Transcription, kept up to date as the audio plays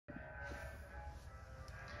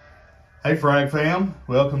Hey Frag Fam,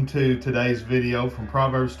 welcome to today's video from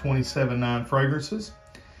Proverbs 27:9 Fragrances.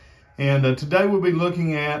 And today we'll be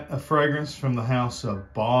looking at a fragrance from the house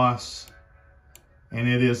of Boss, and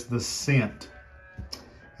it is The Scent.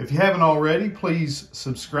 If you haven't already, please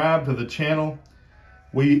subscribe to the channel.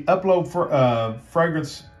 We upload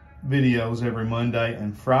fragrance videos every Monday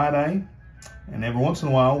and Friday, and every once in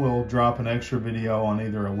a while we'll drop an extra video on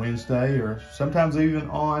either a Wednesday or sometimes even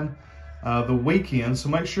on the weekend. So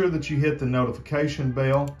make sure that you hit the notification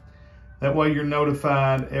bell. That way you're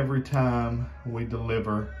notified every time we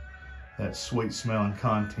deliver that sweet smelling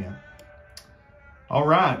content. All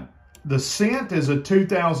right, The Scent is a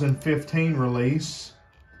 2015 release.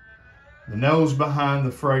 The nose behind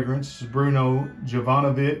the fragrance is Bruno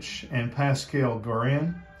Jovanovic and Pascal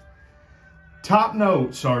Guerin. Top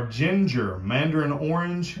notes are ginger, mandarin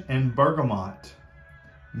orange, and bergamot.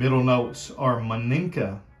 Middle notes are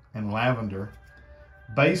maninka and lavender.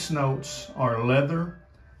 Base notes are leather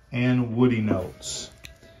and woody notes.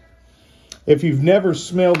 If you've never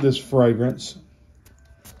smelled this fragrance,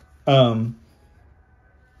 it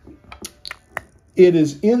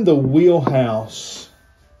is in the wheelhouse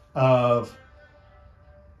of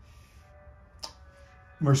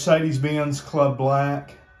Mercedes-Benz Club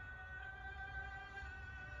Black,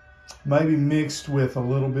 maybe mixed with a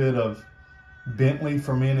little bit of Bentley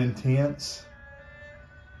for Men Intense.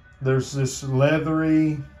 There's this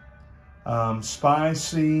leathery,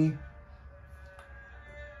 spicy,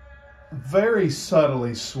 very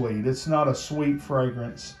subtly sweet. It's not a sweet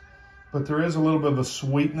fragrance, but there is a little bit of a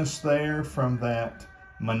sweetness there from that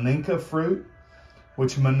maninka fruit,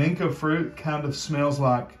 which maninka fruit kind of smells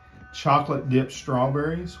like chocolate dipped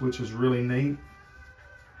strawberries, which is really neat.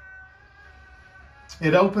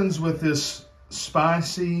 It opens with this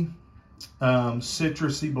spicy,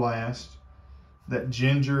 citrusy blast. That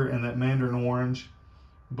ginger and that mandarin orange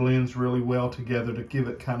blends really well together to give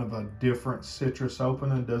it kind of a different citrus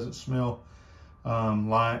opening. It doesn't smell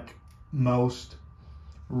like most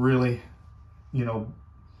really,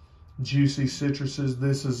 juicy citruses.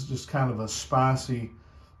 This is just kind of a spicy,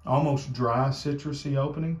 almost dry citrusy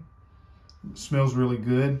opening. It smells really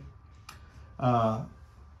good. And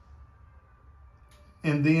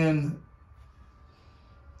then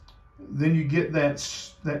you get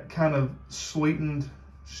that kind of sweetened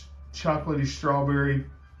chocolatey strawberry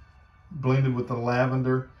blended with the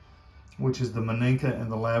lavender, which is the maninka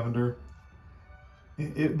and the lavender.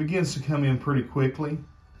 It begins to come in pretty quickly,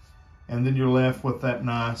 and then you're left with that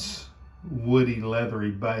nice woody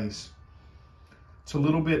leathery base. It's a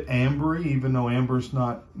little bit ambery, even though amber's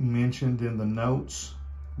not mentioned in the notes,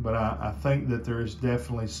 but I think that there is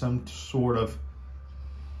definitely some sort of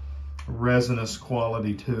resinous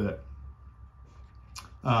quality to it.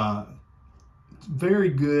 Very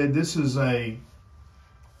good. This is a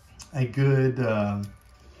good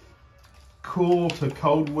cool to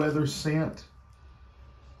cold weather scent.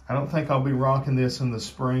 I don't think I'll be rocking this in the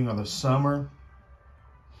spring or the summer.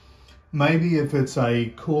 Maybe if it's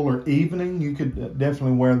a cooler evening, you could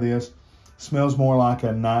definitely wear this. Smells more like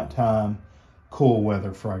a nighttime cool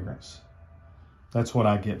weather fragrance. That's what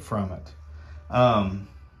I get from it. All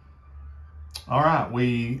right,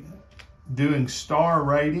 we doing star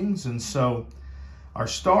ratings, and so our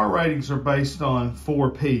star ratings are based on 4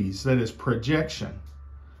 P's. That is projection,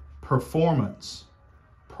 performance,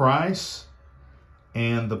 price,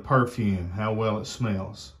 and the perfume, how well it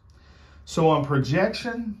smells. So on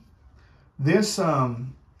projection, this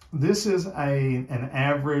is an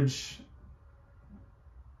average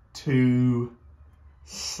to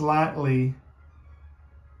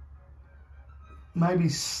maybe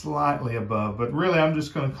slightly above, but really I'm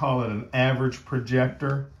just going to call it an average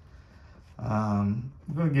projector. I'm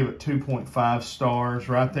going to give it 2.5 stars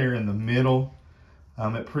right there in the middle.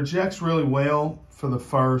 It projects really well for the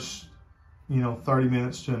first 30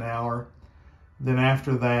 minutes to an hour. Then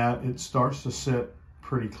after that it starts to sit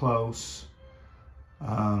pretty close.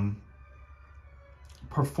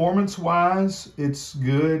 Performance wise, it's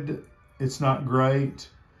good. It's not great.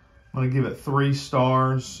 I'm going to give it 3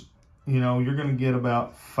 stars. You're going to get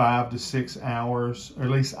about 5 to 6 hours, or at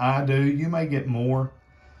least I do. You may get more.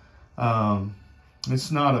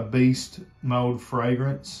 It's not a beast mode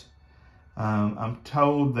fragrance. I'm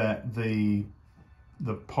told that the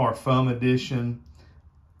Parfum edition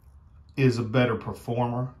is a better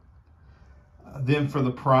performer. Then for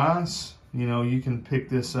the price, you can pick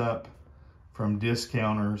this up from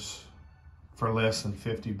discounters for less than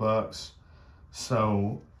 50 bucks.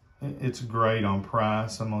 So it's great on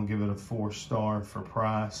price. I'm going to give it a 4 star for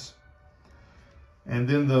price. And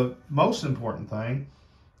then the most important thing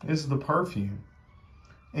is the perfume.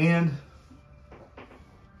 And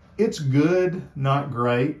It's good, not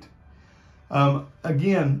great.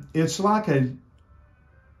 Again, it's like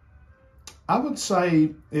I would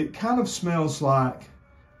say it kind of smells like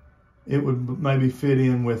it would maybe fit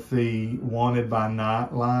in with the Wanted by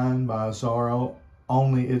Night line by Azzaro,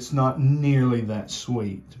 only it's not nearly that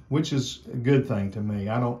sweet, which is a good thing to me.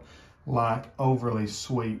 I don't like overly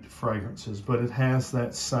sweet fragrances, but it has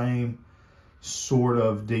that same sort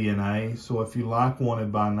of DNA. So if you like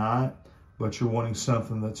Wanted by Night, but you're wanting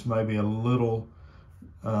something that's maybe a little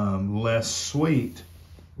less sweet,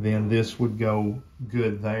 then this would go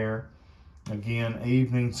good there. Again,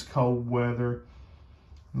 evenings, cold weather,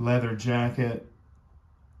 leather jacket.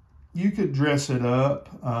 You could dress it up.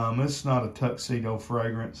 It's not a tuxedo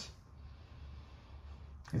fragrance.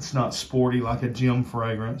 It's not sporty like a gym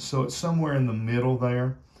fragrance, so it's somewhere in the middle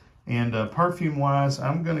there. And perfume-wise,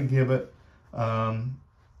 I'm going to give it a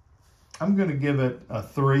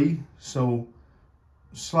 3. So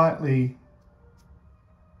slightly,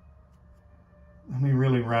 I mean,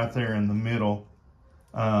 really right there in the middle.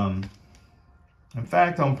 In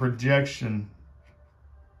fact, on projection,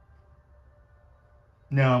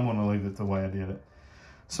 no, I'm going to leave it the way I did it.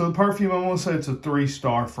 So the perfume, I'm going to say it's a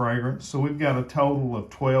 3-star fragrance. So we've got a total of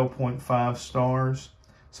 12.5 stars.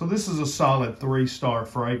 So this is a solid 3-star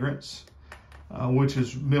fragrance, which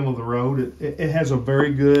is middle of the road. It has a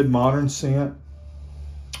very good modern scent.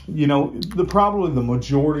 You know, probably the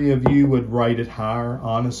majority of you would rate it higher,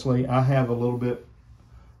 honestly. I have a little bit,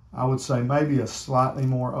 I would say maybe a slightly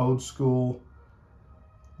more old school,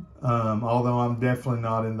 although I'm definitely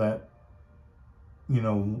not in that, you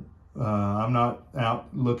know, I'm not out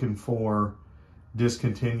looking for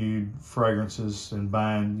discontinued fragrances and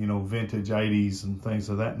buying, you know, vintage 80s and things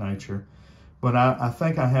of that nature. But I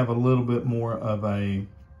think I have a little bit more of a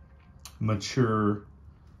mature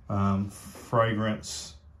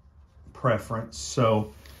fragrance preference.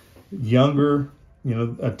 So younger, you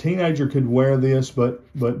know, a teenager could wear this, but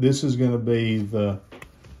this is going to be the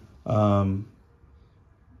probably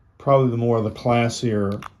the more of the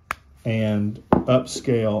classier and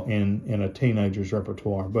upscale in a teenager's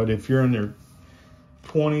repertoire. But if you're in their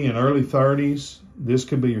 20 and early 30s, this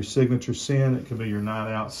could be your signature scent. It could be your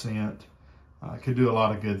night out scent. It could do a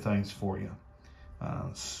lot of good things for you.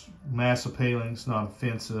 It's mass appealing. It's not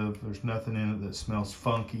offensive. There's nothing in it that smells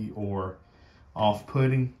funky or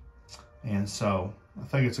off-putting. And so I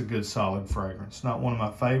think it's a good, solid fragrance. Not one of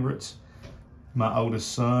my favorites. My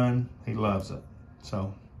oldest son, he loves it.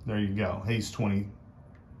 So there you go. He's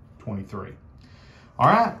 23. All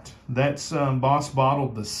right, that's Boss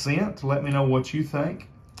Bottled The Scent. Let me know what you think.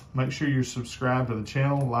 Make sure you're subscribed to the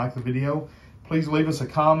channel, like the video. Please leave us a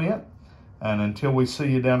comment. And until we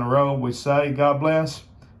see you down the road, we say God bless.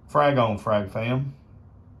 Frag on, Frag fam.